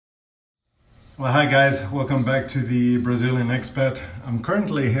Well, hi guys, welcome back to the Brazilian Expat. I'm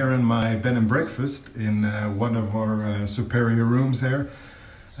currently here in my bed and breakfast in one of our superior rooms here.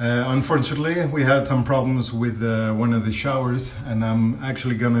 Unfortunately, we had some problems with one of the showers, and I'm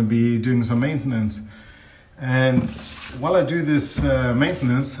actually going to be doing some maintenance. And while I do this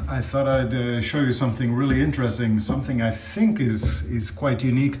maintenance, I thought I'd show you something really interesting, something I think is quite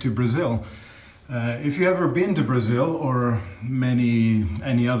unique to Brazil. If you ever been to Brazil or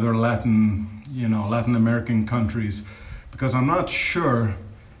any other Latin American countries, because I'm not sure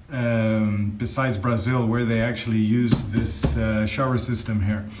besides Brazil where they actually use this shower system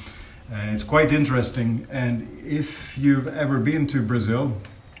here. It's quite interesting, and if you've ever been to Brazil,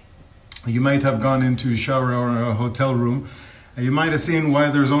 you might have gone into a shower or a hotel room and you might have seen why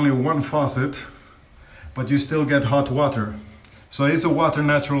there's only one faucet, but you still get hot water. So is the water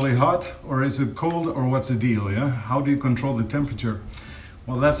naturally hot, or is it cold, or what's the deal? Yeah, how do you control the temperature?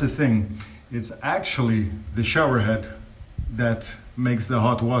 Well, that's the thing. It's actually the shower head that makes the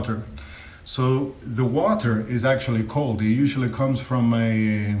hot water. So the water is actually cold. It usually comes from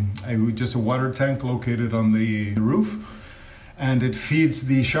just a water tank located on the roof, and it feeds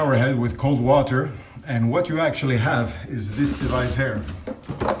the shower head with cold water. And what you actually have is this device here.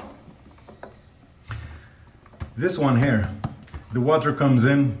 This one here. The water comes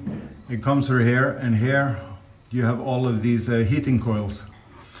in, it comes through here, and here you have all of these heating coils.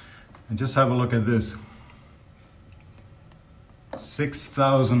 And just have a look at this.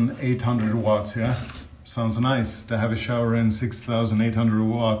 6,800 watts, yeah? Sounds nice to have a shower in 6,800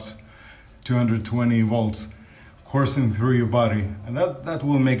 watts, 220 volts coursing through your body. And that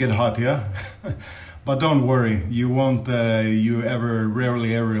will make it hot, yeah? But don't worry, you won't,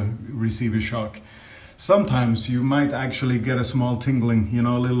 rarely ever receive a shock. Sometimes you might actually get a small tingling,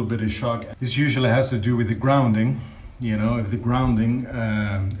 a little bit of shock. This usually has to do with the grounding. If the grounding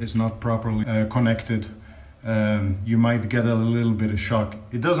is not properly connected, you might get a little bit of shock.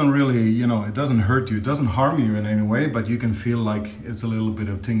 It doesn't really, it doesn't hurt you, it doesn't harm you in any way, but you can feel like it's a little bit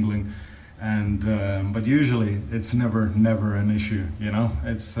of tingling. And but usually it's never an issue.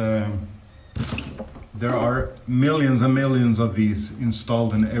 It's there are millions and millions of these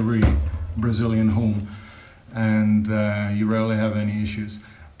installed in every Brazilian home, and you rarely have any issues.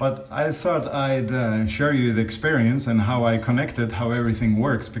 But I thought I'd share you the experience and how I connected, how everything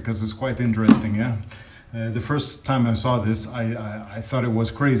works, because it's quite interesting. Yeah, the first time I saw this, I thought it was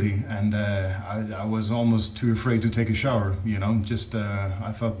crazy, and I was almost too afraid to take a shower.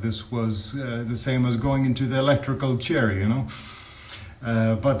 I thought this was the same as going into the electrical chair.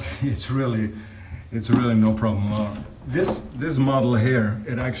 But it's really no problem at all. This model here,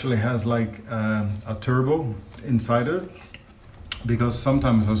 it actually has like a turbo inside it, because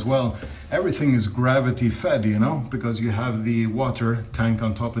sometimes as well everything is gravity fed, because you have the water tank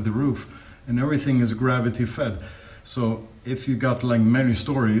on top of the roof and everything is gravity fed. So if you got like many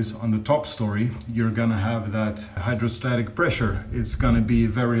stories, on the top story you're gonna have that hydrostatic pressure. It's gonna be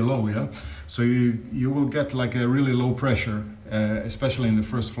very low, yeah. So you will get like a really low pressure, especially in the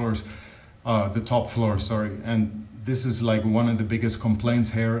first floors, the top floor, sorry. And this is like one of the biggest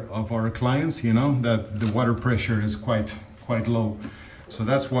complaints here of our clients, that the water pressure is quite low. So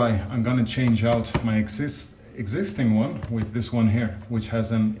that's why I'm gonna change out my existing one with this one here, which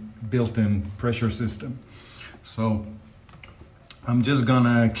has an built-in pressure system. So I'm just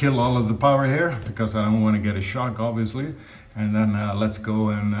gonna kill all of the power here because I don't want to get a shock, obviously. And then let's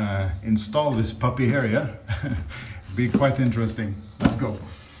go and install this puppy here, yeah? Be quite interesting. Let's go.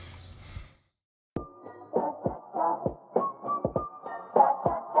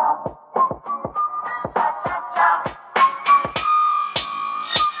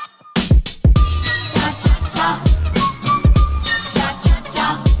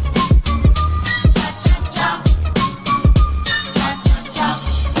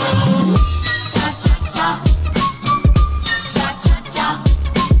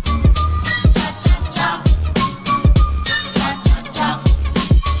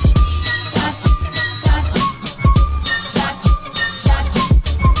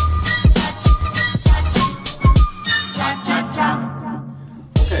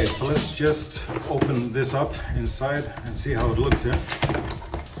 So let's just open this up inside and see how it looks here.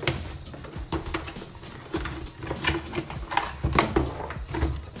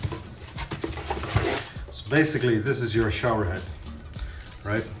 So basically this is your shower head,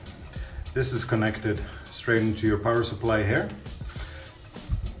 right? This is connected straight into your power supply here.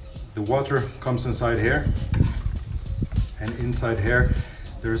 The water comes inside here, and inside here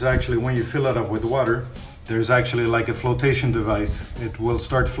there's actually, when you fill it up with water, there's actually like a flotation device. It will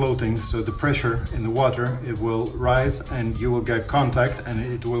start floating, so the pressure in the water, it will rise and you will get contact and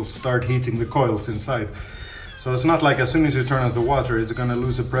it will start heating the coils inside. So it's not like as soon as you turn off the water, it's gonna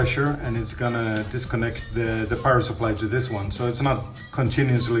lose the pressure and it's gonna disconnect the power supply to this one. So it's not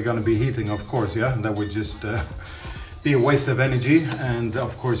continuously gonna be heating, of course, yeah? That would just be a waste of energy, and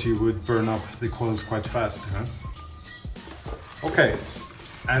of course you would burn up the coils quite fast. Yeah? Okay,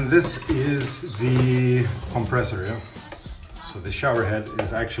 and this is the compressor, yeah? So the shower head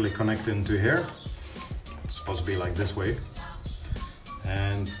is actually connected into here. It's supposed to be like this way.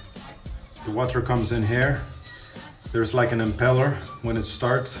 And the water comes in here. There's like an impeller. When it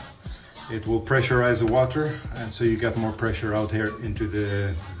starts, it will pressurize the water, and so you get more pressure out here into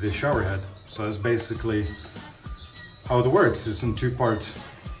the shower head. So that's basically how it works. It's in two parts.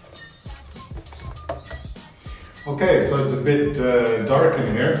 Okay, so it's a bit dark in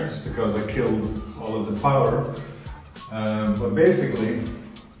here. It's because I killed all of the power. But basically,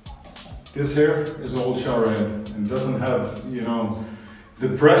 this here is an old shower head and doesn't have, you know, the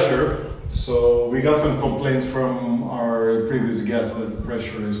pressure. So we got some complaints from our previous guests that the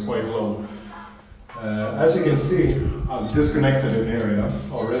pressure is quite low. As you can see, I've disconnected it here, yeah,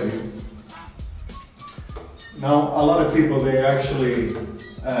 already. Now, a lot of people, they actually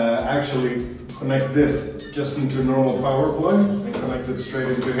connect this just into a normal power plug and connect it straight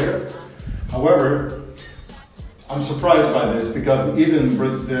into here. However, I'm surprised by this because even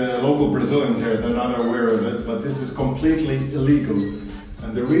the local Brazilians here, they're not aware of it, but this is completely illegal.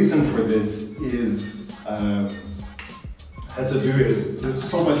 And the reason for this is, has to do is, there's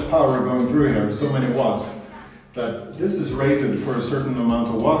so much power going through here, so many watts, that this is rated for a certain amount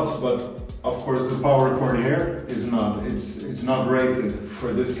of watts, but of course the power cord here is not. It's not rated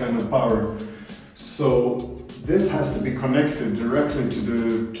for this kind of power. So this has to be connected directly to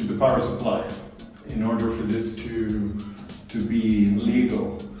the power supply in order for this to be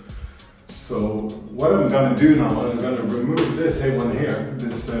legal. So what I'm gonna do now, I'm gonna remove this one here,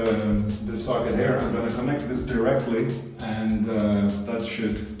 this socket here. I'm gonna connect this directly, and that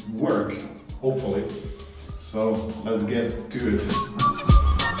should work, hopefully. So let's get to it.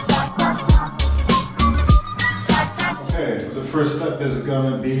 Okay, so the first step is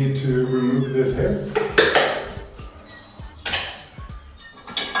gonna be to remove this here.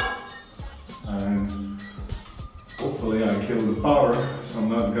 And hopefully I kill the power, so I'm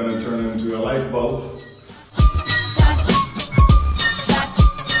not gonna turn into a light bulb.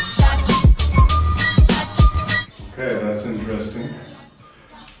 Okay, that's interesting.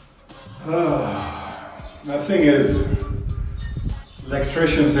 The thing is,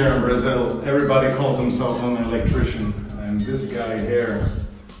 electricians here in Brazil, everybody calls himself an electrician, and this guy here,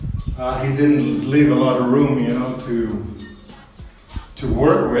 he didn't leave a lot of room, you know, to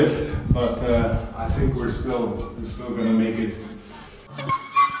work with, but I think we're still gonna make it.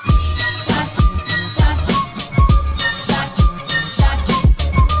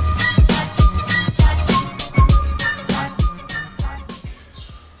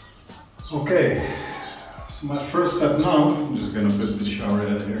 Okay, so my first step now, I'm just gonna put the shower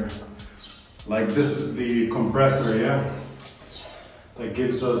head here. Like, this is the compressor, yeah? That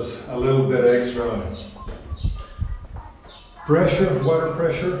gives us a little bit extra pressure, water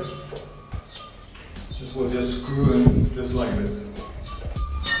pressure. This will just screw in just like this.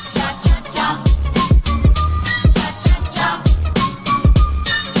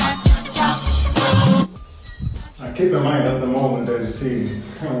 Now keep in mind, at the moment, as you see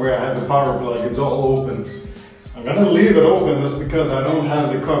where I have the power plug, it's all open. I'm gonna leave it open just because I don't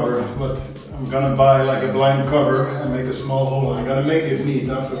have the cover, but I'm gonna buy like a blind cover and make a small hole. I'm gonna make it neat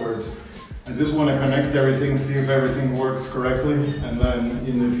afterwards. I just want to connect everything, see if everything works correctly, and then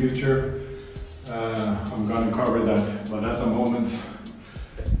in the future I'm going to cover that. But at the moment,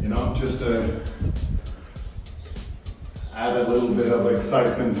 you know, just to add a little bit of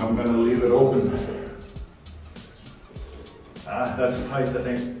excitement, I'm going to leave it open. That's tight, I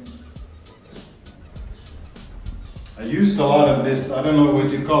think. I used a lot of this, I don't know what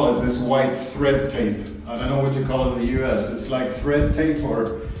you call it, this white thread tape. I don't know what you call it in the US. It's like thread tape,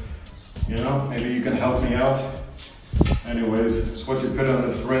 or you know, maybe you can help me out. Anyways, it's what you put on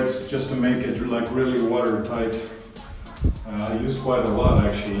the threads just to make it like really watertight. I use quite a lot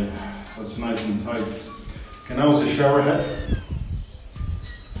actually, so it's nice and tight. Okay, now it's a shower head.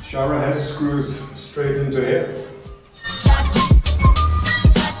 Shower head screws straight into here.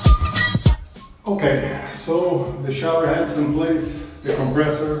 Okay, so the shower head's in place, the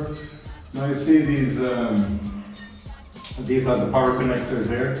compressor. Now you see these are the power connectors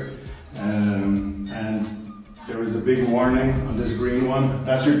here. And there is a big warning on this green one.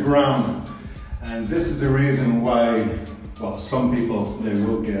 That's your ground. And this is the reason why, well, some people, they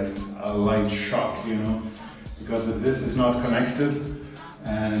will get a light shock, you know, because if this is not connected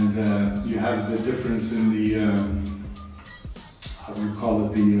and you have the difference in the, how do you call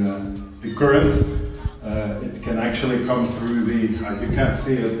it, the current, it can actually come through the, you can't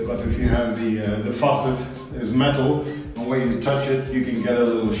see it, but if you have the faucet is metal, and when you touch it, you can get a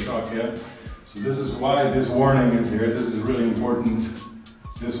little shock, yeah? So this is why this warning is here. This is really important.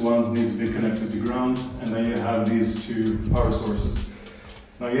 This one needs to be connected to ground, and then you have these two power sources.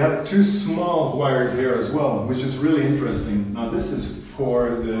 Now you have two small wires here as well, which is really interesting. Now this is for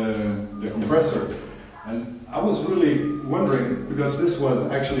the compressor, and I was really wondering, because this was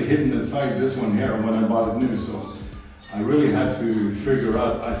actually hidden inside this one here when I bought it new, so I really had to figure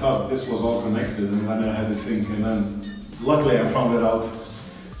out. I thought this was all connected, and then I had to think, and then luckily I found it out.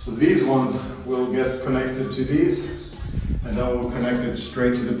 So these ones will get connected to these, and then we'll connect it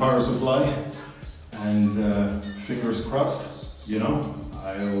straight to the power supply, and fingers crossed, you know,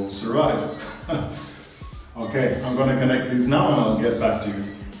 I'll survive. Okay, I'm gonna connect these now and I'll get back to you.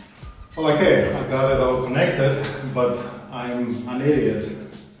 Well, okay, I got it all connected, but I'm an idiot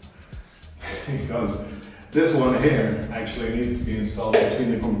because this one here actually needs to be installed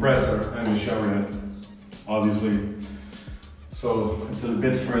between the compressor and the shower head, obviously. So it's a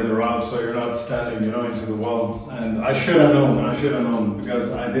bit further out, so you're not standing, you know, into the wall. And I should have known,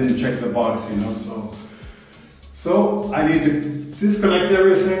 because I didn't check the box, you know, so I need to disconnect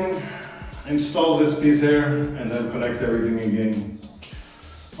everything, install this piece here, and then connect everything again.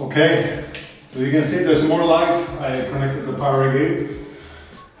 Okay, so you can see there's more light. I connected the power again,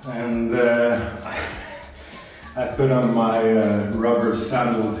 and I put on my rubber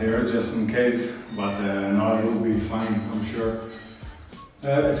sandals here just in case, but no, it will be fine, I'm sure.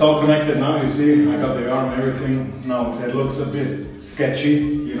 It's all connected now, you see, I got the arm, everything. Now it looks a bit sketchy,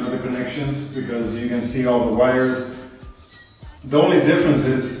 you know, the connections, because you can see all the wires. The only difference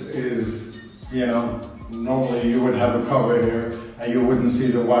is, you know, normally you would have a cover here and you wouldn't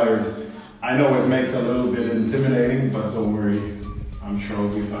see the wires. I know it makes it a little bit intimidating, but don't worry, I'm sure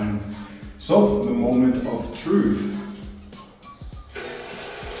it'll be fine. So, the moment of truth.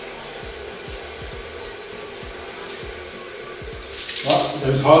 Well,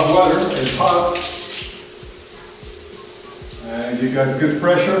 there's hot water, it's hot. And you got good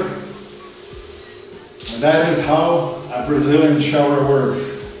pressure. And that is how a Brazilian shower works.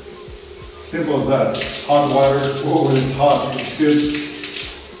 Simple as that. Hot water, oh, it's hot, it's good.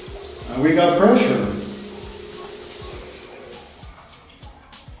 And we got pressure.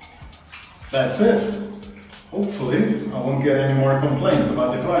 That's it. Hopefully, I won't get any more complaints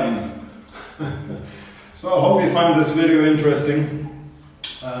about the clients. So I hope you found this video interesting.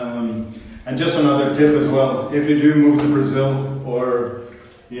 And just another tip as well, if you do move to Brazil, or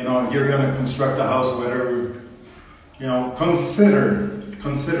you know, you're gonna construct a house, whatever, you know,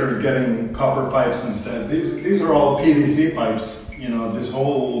 consider getting copper pipes instead. These are all PVC pipes. You know, this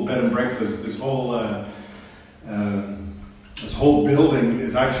whole bed and breakfast, this whole building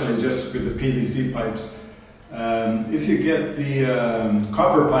is actually just with the PVC pipes. If you get the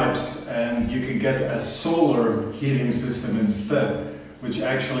copper pipes, and you can get a solar heating system instead, which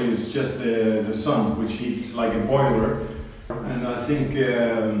actually is just the sun, which heats like a boiler. And I think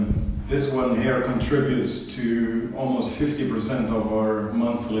this one here contributes to almost 50% of our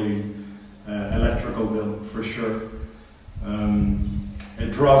monthly electrical bill, for sure.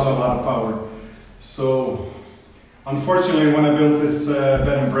 It draws a lot of power. So, unfortunately, when I built this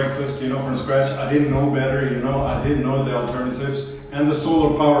bed and breakfast, you know, from scratch, I didn't know better, you know, I didn't know the alternatives. And the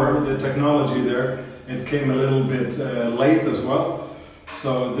solar power, the technology there, it came a little bit late as well.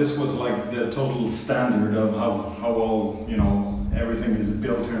 So this was like the total standard of how all, you know, everything is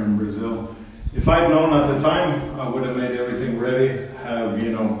built here in Brazil. If I'd known at the time, I would have made everything ready, have,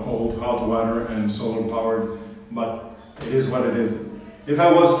 you know, cold, hot water and solar powered, but it is what it is. If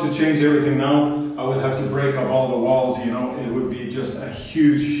I was to change everything now, I would have to break up all the walls, you know, it would be just a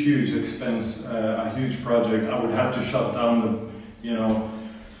huge, huge expense, a huge project. I would have to shut down the, you know,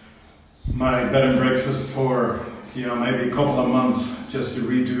 my bed and breakfast for, you know, maybe a couple of months just to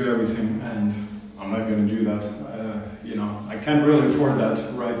redo everything, and I'm not going to do that. You know, I can't really afford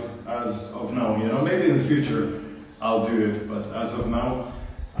that right as of now. You know, maybe in the future I'll do it, but as of now,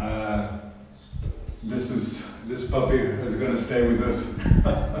 this puppy is going to stay with us.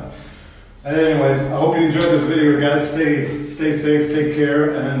 And anyways, I hope you enjoyed this video, guys. Stay safe, take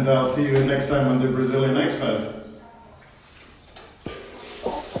care, and I'll see you next time on the Brazilian Expat.